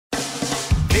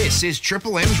This is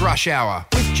Triple M's Rush Hour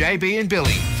with JB and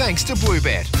Billy. Thanks to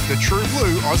Bluebet, the true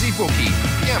blue Aussie bookie.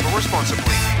 Gamble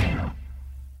responsibly.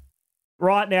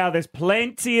 Right now, there's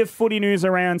plenty of footy news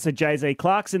around, so Jay-Z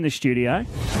Clark's in the studio.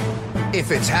 If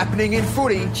it's happening in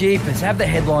footy, Jeepers, have the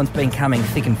headlines been coming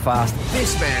thick and fast?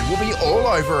 this man will be all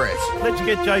over it. Let's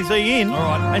get Jay-Z in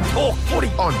and talk footy.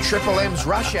 On Triple M's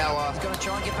Rush Hour, Got to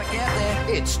try and get back out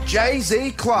there. it's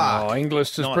Jay-Z Clark. Oh, Inglis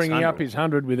just Nice bringing 100. up his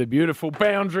 100 with a beautiful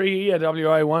boundary. He had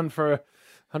WA one for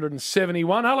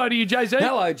 171. Hello to you, Jay-Z.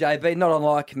 Hello, JB. Not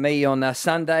unlike me on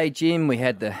Sunday, Jim. We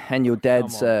had the annual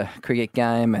dad's cricket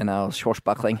game and I was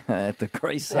swashbuckling at the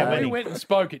crease. We went and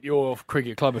spoke at your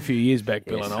cricket club a few years back,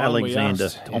 Bill and I. Alexander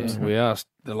Thompson. We asked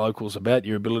the locals about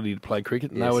your ability to play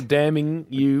cricket, and they were damning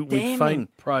you with Damning.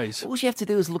 faint praise. All you have to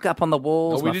do is look up on the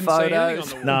walls, Oh, we my didn't see anything on photos,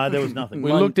 the wall. No, there was nothing.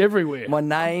 We looked everywhere. my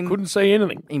name Couldn't see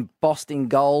anything. embossed in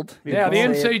gold. Now, the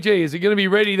MCG, is it going to be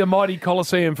ready, the mighty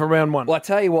Coliseum, for round one? Well, I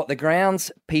tell you what, the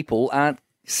grounds people aren't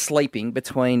sleeping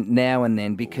between now and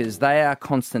then because they are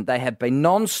constant. They have been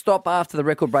non-stop after the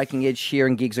record-breaking Ed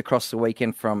Sheeran gigs across the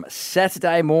weekend from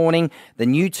Saturday morning. The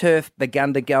new turf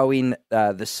begun to go in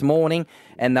this morning,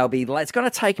 and it's going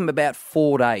to take them about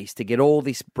 4 days to get all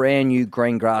this brand new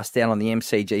green grass down on the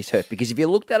MCG turf. Because if you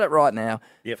looked at it right now,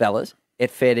 fellas,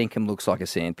 at fair income looks like a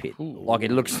sandpit. Like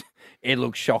it looks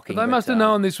shocking. They must have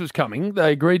known this was coming.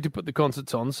 They agreed to put the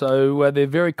concerts on, so they're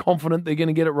very confident they're going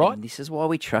to get it right. And this is why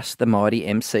we trust the mighty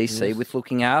MCC with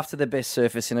looking after the best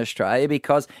surface in Australia,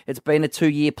 because it's been a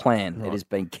 2-year plan. Right. It has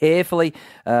been carefully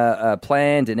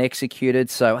planned and executed.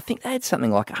 So I think they had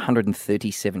something like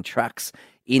 137 trucks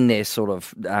in there sort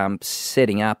of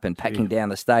setting up and packing down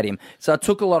the stadium. So it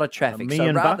took a lot of traffic. $1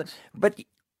 million bucks? But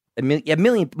a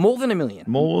million, more than a million.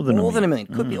 More than a million.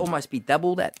 Could be almost be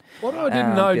double that. What I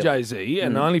didn't know, Bill. Jay-Z,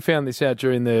 and I only found this out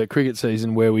during the cricket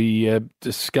season where we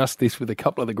discussed this with a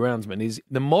couple of the groundsmen, is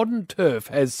the modern turf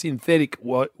has synthetic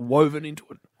woven into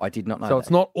it. I did not know So that. it's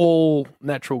not all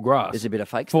natural grass. There's a bit of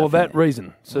fake for stuff in that there.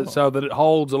 reason, so that it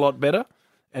holds a lot better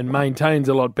and maintains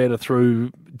a lot better through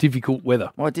difficult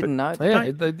weather. Well, I didn't know.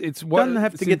 Yeah, Don't- it's doesn't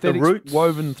have to get the synthetics roots-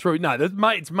 woven through. No,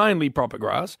 it's mainly proper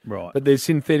grass, Right. But there's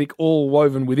synthetic all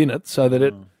woven within it, so that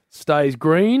it stays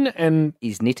green and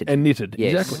Is knitted. knitted.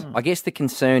 Yes. Exactly. I guess the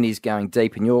concern is going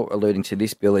deep, and you're alluding to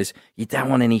this, Bill, is you don't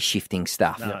want any shifting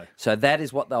stuff. No. So that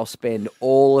is what they'll spend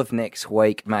all of next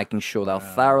week making sure they'll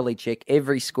thoroughly check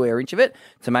every square inch of it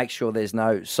to make sure there's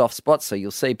no soft spots. So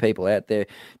you'll see people out there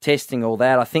testing all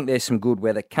that. I think there's some good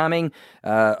weather coming,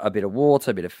 a bit of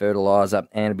water, a bit of fertiliser,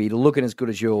 and it'll be looking as good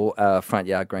as your front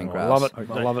yard green grass. I love it.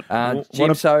 I love it.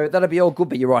 Jim, so that'll be all good,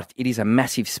 but you're right. It is a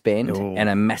massive spend and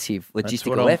a massive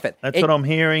logistical effort. That's what I'm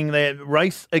hearing there.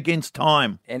 Race against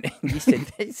time. And you said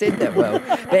that well.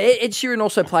 But Ed Sheeran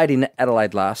also played in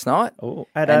Adelaide last night. Oh,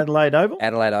 at Adelaide Oval?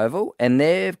 Adelaide Oval. And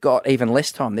they've got even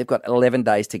less time. They've got 11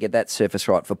 days to get that surface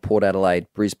right for Port Adelaide,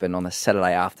 Brisbane on a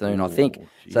Saturday afternoon, I think.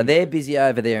 So they're busy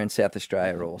over there in South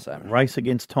Australia also. Race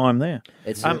against time there.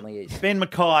 It certainly is. Ben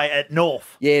Mackay at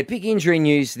North. Yeah, big injury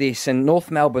news this, and North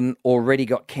Melbourne already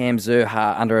got Cam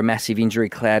Zurhaar under a massive injury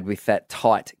cloud with that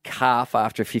tight calf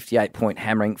after a 58-point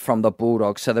hammering from the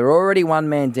Bulldogs. So they're already one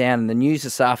man down, and the news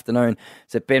this afternoon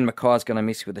is that Ben Mackay's going to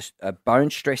miss with a bone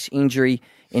stress injury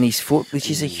in his foot, which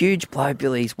is a huge blow,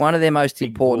 Billy. He's one of their most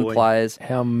important boy. players.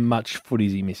 How much foot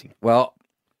is he missing? Well,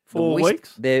 4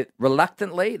 weeks? They've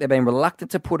been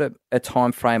reluctant to put a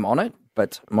time frame on it,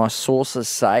 but my sources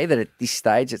say that at this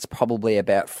stage it's probably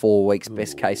about 4 weeks,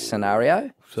 best case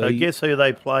scenario. So guess who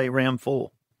they play round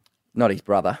 4? Not his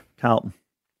brother. Carlton.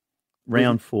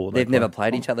 Round 4. They've never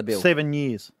played each other, Bill. 7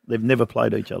 years. They've never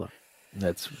played each other.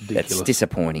 That's ridiculous. That's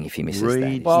disappointing if he misses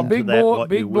Read that. Well, into that what you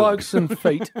big will. blokes and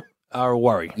feet are a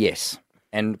worry. Yes.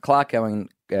 And Clarko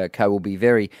and Co will be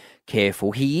very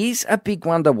careful. He is a big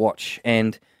one to watch,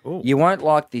 and you won't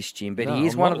like this, Jim, but No, he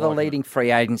is I'm one not of the liking leading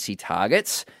free agency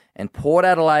targets. And Port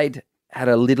Adelaide had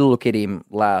a little look at him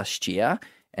last year,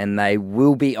 and they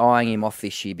will be eyeing him off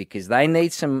this year because they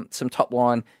need some top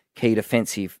line key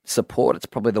defensive support. It's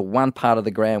probably the one part of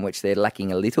the ground which they're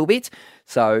lacking a little bit.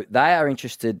 So they are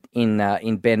interested in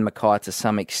Ben Mackay to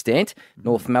some extent.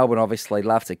 North Melbourne obviously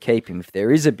love to keep him. If there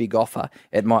is a big offer,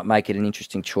 it might make it an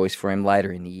interesting choice for him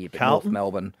later in the year. But Carlton? North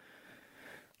Melbourne,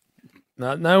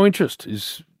 No interest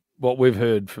is what we've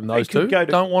heard from those could two. go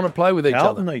to Don't want to play with each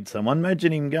Carlton other. needs someone.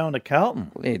 Imagine him going to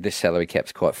Carlton. yeah, the salary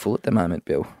cap's quite full at the moment,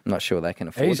 Bill. I'm not sure they can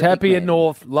afford He's the big happy at man.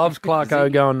 North, loves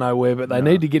Clarko going nowhere, but they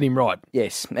need to get him right.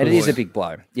 Yes, and it is a big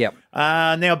blow. Yep.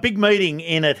 Now, big meeting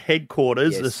in at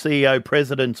headquarters, Yes. the CEO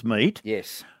presidents meet.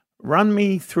 Yes. Run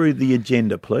me through the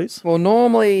agenda, please. Well,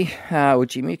 normally, well,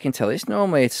 Jim, you can tell this.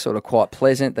 Normally, it's sort of quite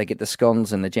pleasant. They get the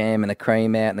scones and the jam and the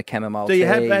cream out and the chamomile tea. Do you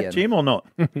have that, and- Jim, or not?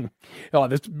 Oh,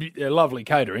 there's lovely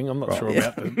catering. I'm not sure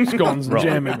about the scones and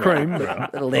jam and cream.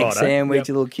 But, Little egg Righto. sandwich,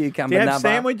 a little cucumber Do you have number.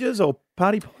 sandwiches or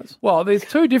party pies? well, there's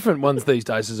two different ones these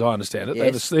days, as I understand it. They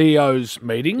have a Yes. CEO's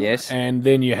meeting, Yes. and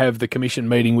then you have the commission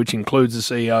meeting, which includes the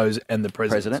CEOs and the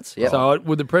presidents. Yep. So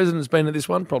would the presidents been at this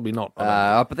one? Probably not.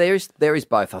 But there is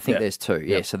both. I think Yeah. there's two.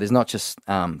 Yeah, so there's not just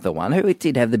the one who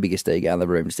did have the biggest ego in the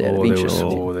room, just out of there interest.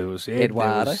 was Ed,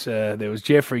 Eduardo. there was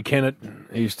Jeffrey Kennett.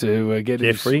 He used to get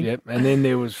Jeffrey. his, yep. And then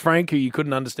there was Frank, who you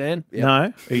couldn't understand.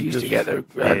 No. He used to get the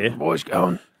yeah. boys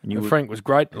going. And Frank was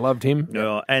great. Loved him.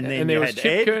 And then And there you was had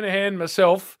Chip Ed. Kernahan,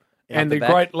 myself, and the the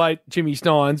back. great late Jimmy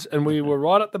Steins, and we were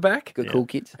right at the back. Good cool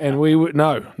kids. And we were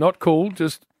not cool.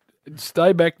 Just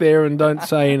stay back there and don't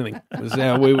say anything. Was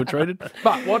how we were treated.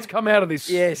 But what's come out of this?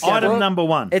 Yes. Item well, number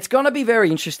one. It's going to be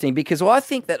very interesting because I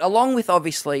think that along with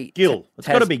obviously Gill. It's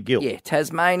gotta be Gill. Yeah,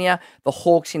 Tasmania, the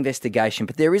Hawks investigation,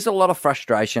 but there is a lot of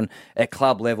frustration at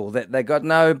club level that they got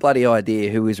no bloody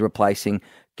idea who is replacing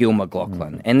Gil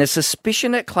McLaughlin. And the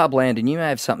suspicion at Clubland, and you may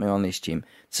have something on this, Jim,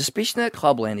 suspicion at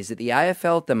Clubland is that the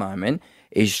AFL at the moment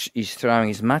is throwing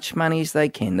as much money as they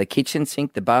can, the kitchen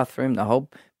sink, the bathroom, the whole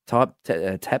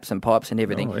taps and pipes and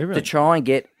everything, to try and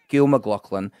get Gil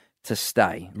McLaughlin to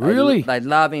stay. Really? They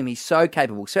love him. He's so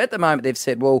capable. So at the moment they've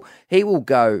said, well, he will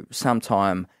go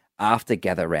sometime after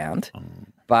Gather Round.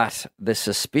 But the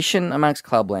suspicion amongst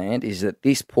Clubland is that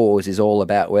this pause is all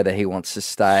about whether he wants to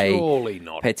stay Surely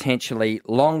not. potentially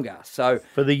longer. So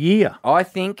For the year. I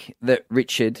think that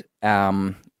Richard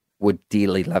would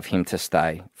dearly love him to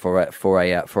stay for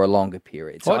a longer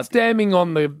period. So What's damning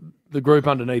on the group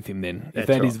underneath him then, if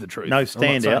that is right. the truth? No I'm not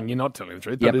standout. saying you're not telling the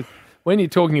truth. Yep. But when you're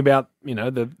talking about,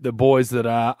 the boys that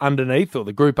are underneath or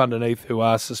the group underneath who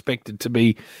are suspected to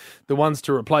be the ones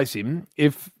to replace him,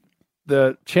 if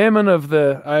the chairman of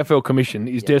the AFL Commission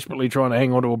is desperately trying to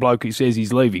hang on to a bloke who says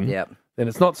he's leaving, Yep. then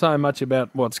it's not so much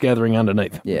about what's gathering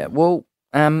underneath. Yeah, well,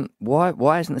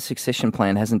 why isn't the succession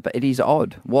plan it is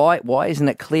odd. Why isn't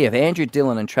it clear? If Andrew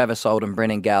Dillon and Travis Oldham,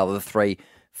 Brennan Gale are the three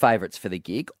favourites for the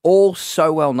gig, all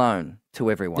so well known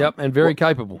to everyone. Yep, and very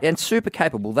capable. And super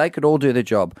capable. They could all do the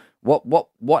job. What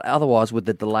otherwise would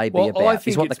the delay be about? I think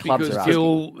is what it's the clubs because are asking.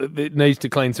 Gill needs to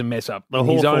clean some mess up The in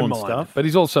his own Hawthorn mind. stuff. But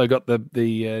he's also got the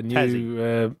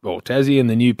new Tassie and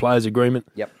the new players agreement.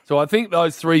 Yep. So I think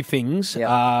those three things Yep.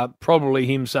 are probably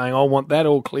him saying, I want that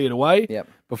all cleared away Yep.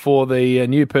 before the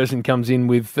new person comes in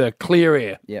with clear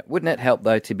air. Yeah, wouldn't it help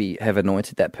though to have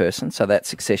anointed that person so that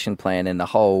succession plan and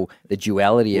the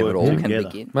duality of it all can together.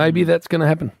 begin? Maybe that's going to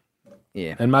happen.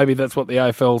 Yeah. And maybe that's what the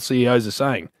AFL CEOs are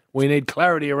saying. We need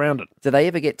clarity around it. Do they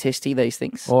ever get testy, these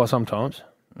things? Oh, sometimes.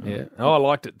 Yeah. Oh, I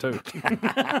liked it too.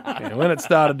 Yeah, when it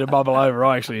started to bubble over,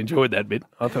 I actually enjoyed that bit.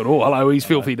 I thought, oh, hello, he's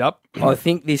filthied up. I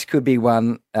think this could be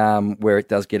one where it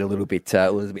does get a little bit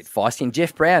feisty. And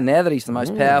Jeff Brown, now that he's the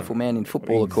most powerful man in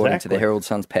football, according to the Exactly. Herald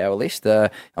Sun's power list,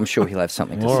 I'm sure he'll have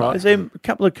something to say. Is there a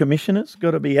couple of commissioners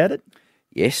got to be added?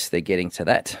 Yes, they're getting to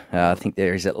that. I think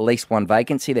there is at least one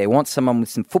vacancy. They want someone with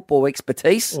some football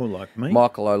expertise. Or like me?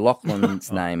 Michael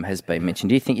O'Loughlin's name has been mentioned.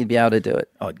 Do you think you'd be able to do it?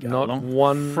 I'd go Not along.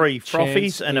 one Free chance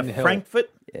frothies and in a hell. Frankfurt.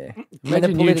 Yeah.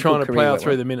 Imagine you trying to plough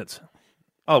through the minutes.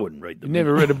 I wouldn't read them.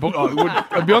 Never read a book.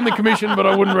 I'd be on the commission, but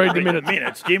I wouldn't read the minutes.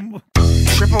 minutes, Jim.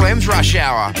 Triple M's Rush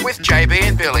Hour with JB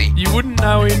and Billy. You wouldn't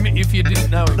know him if you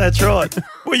didn't know him. That's right.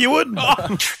 Well, you wouldn't.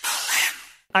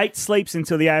 8 sleeps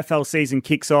until the AFL season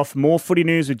kicks off. More footy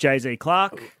news with Jay-Z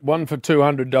Clark. 1 for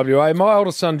 200 WA. My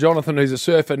oldest son, Jonathan, who's a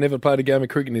surfer, never played a game of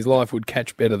cricket in his life, would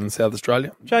catch better than South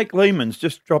Australia. Jake Lehman's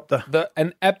just dropped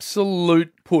An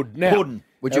absolute pud. Now, pudding.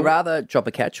 Would you rather drop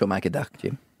a catch or make a duck,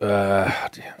 Jim?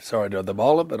 sorry to the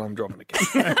bowler, but I'm dropping a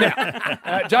catch.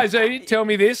 Now, Jay-Z, tell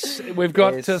me this. We've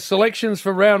got Yes. selections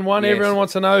for round one. Yes. Everyone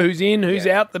wants to know who's in, who's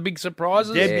out, the big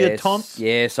surprises. Debutante.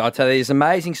 Yes, I tell you, there's an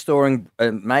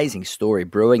amazing story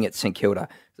brewing at St Kilda.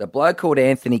 There's a bloke called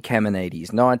Anthony Caminiti.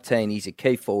 He's 19. He's a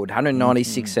key forward,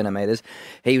 196 centimetres.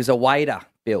 He was a waiter,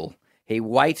 Bill. He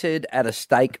waited at a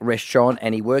steak restaurant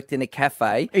and he worked in a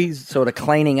cafe. He's- sort of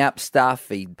cleaning up stuff.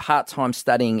 He part-time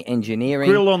studying engineering.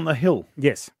 Grill on the hill.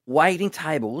 Yes. Waiting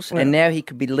tables, and now he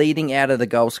could be leading out of the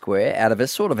goal square, out of a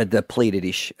sort of a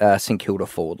depleted-ish St Kilda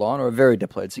forward line, or a very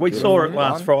depleted St We Kilda saw forward it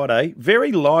last line. Friday.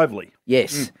 Very lively.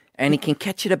 Yes, and he can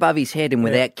catch it above his head, and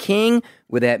without King,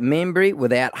 without Membry,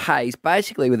 without Hayes,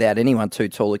 basically without anyone too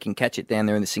tall who can catch it down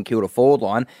there in the St Kilda forward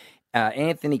line,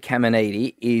 Anthony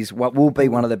Caminiti is what will be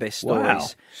one of the best Wow.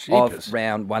 stories of Sheepers.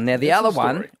 round one. Now, the That's other a story.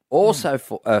 one Also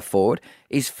forward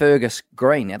is Fergus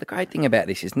Green. Now, the great thing about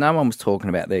this is no one was talking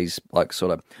about these like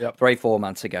sort of 3-4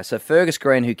 months ago. So Fergus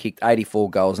Green, who kicked 84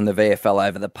 goals in the VFL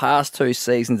over the past 2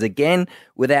 seasons, again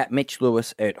without Mitch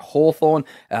Lewis at Hawthorn,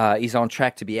 is on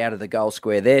track to be out of the goal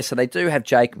square there. So they do have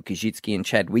Jacob Kajitsky and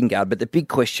Chad Wingard, but the big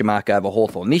question mark over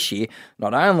Hawthorn this year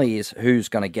not only is who's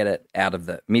going to get it out of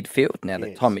the midfield now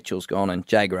that Tom Mitchell's gone and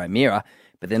Jager O'Meara,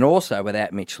 but then also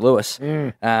without Mitch Lewis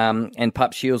and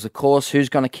Pup Shields, of course, who's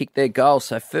going to kick their goals.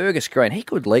 So Fergus Green, he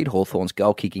could lead Hawthorn's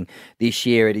goal kicking this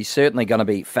year. It is certainly going to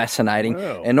be fascinating.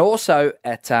 Wow. And also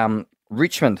at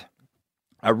Richmond,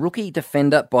 a rookie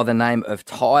defender by the name of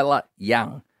Tyler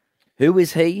Young. Who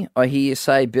is he, I hear you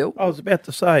say, Bill? I was about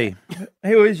to say,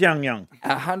 who is Young?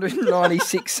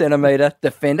 196 centimetre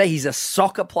defender. He's a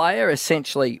soccer player,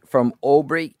 essentially from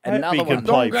Albury. Another he can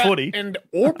one. play footy. And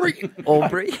Aubrey.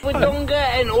 Albury. Wodonga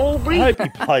and Albury. I hope he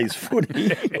plays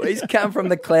footy. Well, he's come from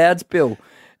the clouds, Bill.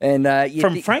 And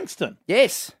From Frankston.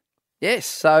 Yes.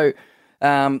 So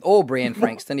Albury and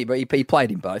Frankston, he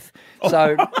played in both.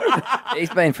 So he's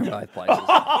been from both places.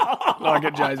 Like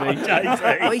it, Jay-Z.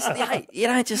 Well, hey, you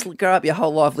don't just grow up your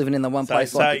whole life living in the one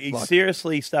place. So he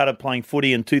seriously started playing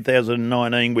footy in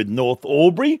 2019 with North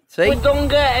Albury. See?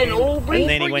 Wodonga and Albury. And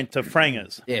then he went to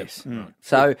Frangers. Yes.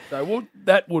 So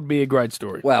that would be a great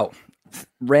story. well,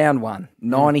 round one,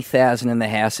 90,000 in the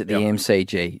house at the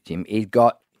MCG, Jim. He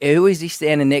got. Who is he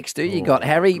standing next to? You got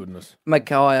Harry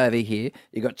Mackay over here.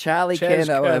 You got Charlie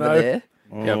Curnow over there.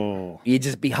 Oh.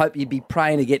 You'd be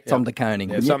praying to get Tom de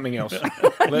Koning. Yeah, something else.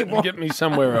 Get me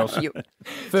somewhere else.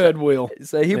 Third wheel.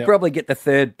 So he'll probably get the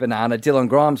third banana. Dylan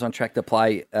Grimes on track to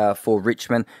play for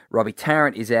Richmond. Robbie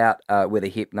Tarrant is out with a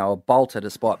hip. Noah Bolter,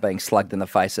 despite being slugged in the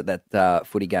face at that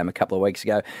footy game a couple of weeks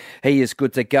ago, he is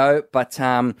good to go. But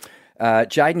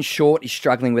Jaden Short is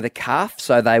struggling with a calf,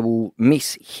 so they will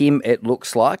miss him, it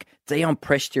looks like. Dion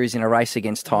Prester is in a race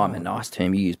against time, a nice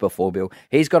term you used before, Bill.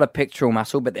 He's got a pectoral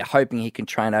muscle, but they're hoping he can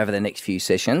train over the next few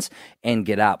sessions and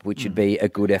get up, which would be a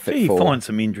good effort He for finds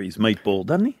some injuries, meatball,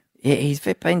 doesn't he? Yeah, he's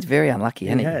been very unlucky,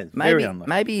 hasn't he? Has, very unlucky.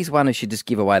 Maybe he's one who should just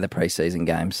give away the pre-season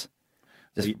games.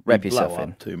 Just wrap yourself blow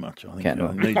in. up too much, I think. Can't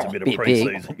He needs a bit of big.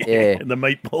 pre-season. Yeah. The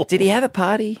meatball. Did he have a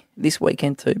party this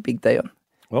weekend too, Big Dion?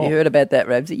 Oh. You heard about that,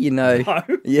 Rabsy? You know. No.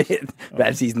 Yeah,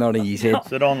 Rabsy's nodding his head.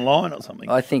 Is it online or something?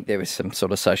 I think there was some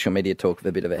sort of social media talk of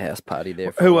a bit of a house party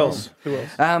there. Who else?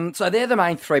 So they're the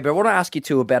main three, but I want to ask you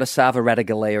too about Asava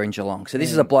Radagalea in Geelong. So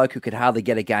this is a bloke who could hardly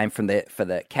get a game for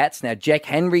the Cats. Now, Jack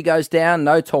Henry goes down.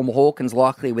 No Tom Hawkins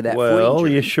likely with that foot Well,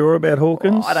 injury. are you sure about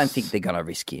Hawkins? I don't think they're going to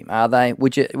risk him, are they?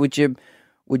 Would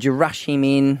you rush him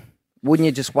in? Wouldn't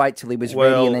you just wait till he was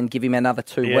ready and then give him another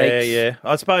 2 weeks? Yeah.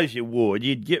 I suppose you would.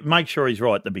 You'd make sure he's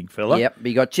right, the big fella. Yep. But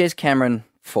you got Jez Cameron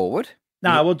forward.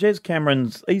 No, well, Jez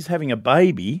Cameron's he's having a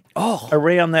baby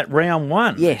around that round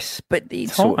one. Yes, but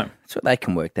it's Time. so they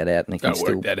can work that out and they can Don't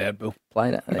still work that out, Bill.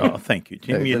 play it. Oh, thank you,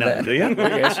 Tim. You know, that. do you?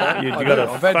 Yes, You've I got do.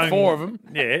 a I've had phone- 4 of them.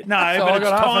 Yeah, no, So but I it's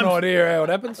got half an times, idea how it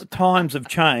happens. times have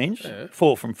changed.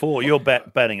 4 from 4. You're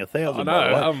batting 1,000. I by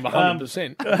the way. know, I'm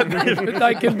 100%. But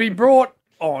they can be brought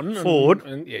on. Forward.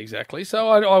 Yeah, exactly. So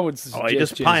I would suggest Oh, you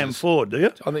just pay him Jez forward, do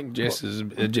you? I think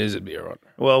Jez would be all right.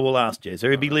 Well, we'll ask Jez.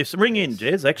 He'll be listening. Ring in,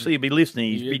 Jez. Actually, he'll be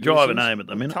listening. He'll be driving home at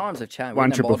the minute. Times have changed.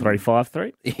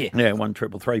 1-333-53. Yeah. Yeah,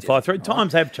 1-333-53.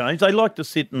 Times have changed. They like to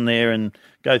sit in there and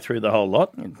go through the whole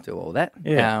lot. Do all that.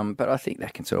 Yeah. But I think they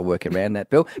can sort of work around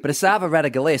that, Bill. But Asava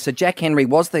Radagalea, so Jack Henry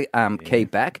was the key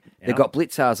back. They've got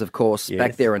Blitzars, of course,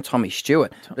 back there, and Tommy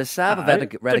Stewart. But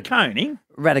Asava Koning.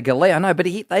 Radagalea, I know, but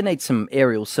they need some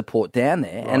aerial support down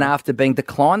there. And after being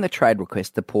declined the trade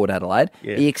request to Port Adelaide,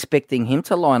 are you expecting him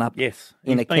to line up Yes.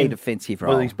 in He's a key been- defensive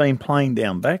role? Well, he's been playing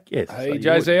down back, yes. Hey, So you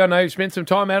Jay-Z, I know you've spent some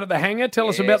time out at the hangar. Tell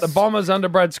us about the Bombers under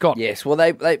Brad Scott. Yes, well,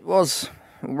 they was...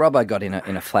 Robbo got in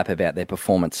a flap about their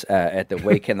performance at the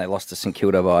weekend. They lost to St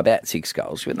Kilda by about 6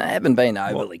 goals. They haven't been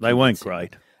overly They weren't convincing.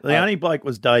 great. The only bloke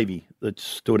was Davey that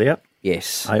stood out.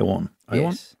 Yes. A1.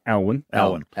 Yes. Alwyn.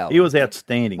 Alwyn. Alwyn. He was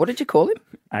outstanding. What did you call him?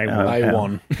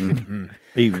 A1.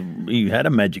 He had a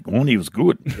magic wand. He was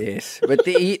good. Yes, but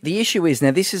the issue is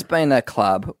now this has been a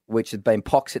club which has been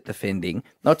pox at defending,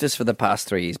 not just for the past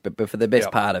 3 years, but for the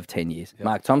best part of 10 years.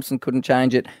 Mark Thompson couldn't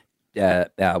change it.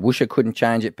 Woosha couldn't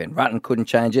change it. Ben Rutten couldn't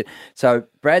change it. So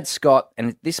Brad Scott,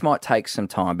 and this might take some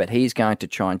time, but he's going to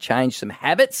try and change some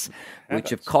habits which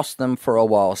have cost them for a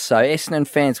while. So Essendon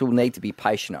fans will need to be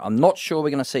patient. I'm not sure we're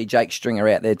going to see Jake Stringer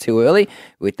out there too early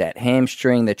with that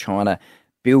hamstring. They're trying to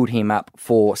build him up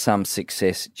for some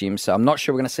success, Jim. So I'm not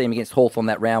sure we're going to see him against Hawthorn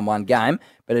that round 1 game,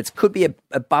 but it could be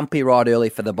a bumpy ride early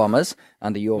for the Bombers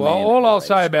under your man. Well, all I'll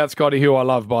say about Scotty, who I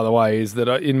love, by the way, is that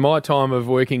in my time of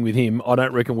working with him, I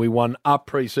don't reckon we won a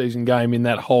pre-season game in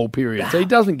that whole period. So he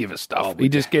doesn't give a stuff. He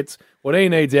just gets what he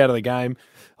needs out of the game.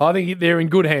 I think they're in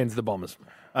good hands, the Bombers.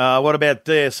 What about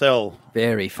DSL?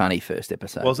 Very funny first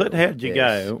episode. Was it? How did you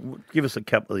go? Give us a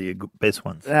couple of your best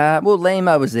ones. Well,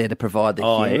 Limo was there to provide the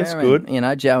humour. Yes, good.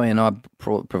 And, Joey and I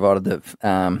provided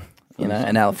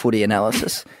the, footy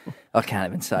analysis. I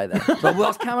can't even say that. But I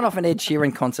was coming off an Ed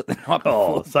Sheeran concert the night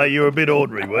before. Oh, so you were a bit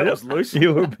ordinary, were you? That was loose.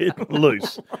 You were a bit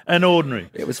loose and ordinary.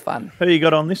 It was fun. Who you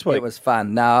got on this week? It was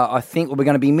fun. No, I think we're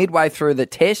going to be midway through the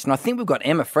test, and I think we've got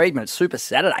Emma Friedman at Super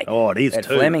Saturday. Oh, it is at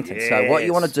too. Flemington. Yes. So what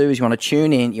you want to do is you want to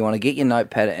tune in, you want to get your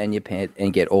notepad and your pen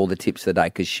and get all the tips of the day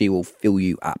because she will fill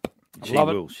you up. She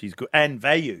will. She's good. And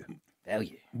value.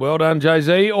 Value. Well done,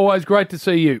 Jay-Z. Always great to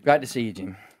see you. Great to see you,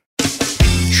 Jim.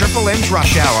 Triple M's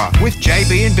Rush Hour with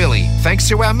JB and Billy. Thanks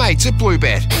to our mates at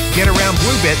Bluebet. Get around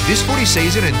Bluebet this footy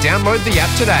season and download the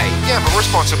app today. Gamble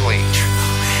responsibly.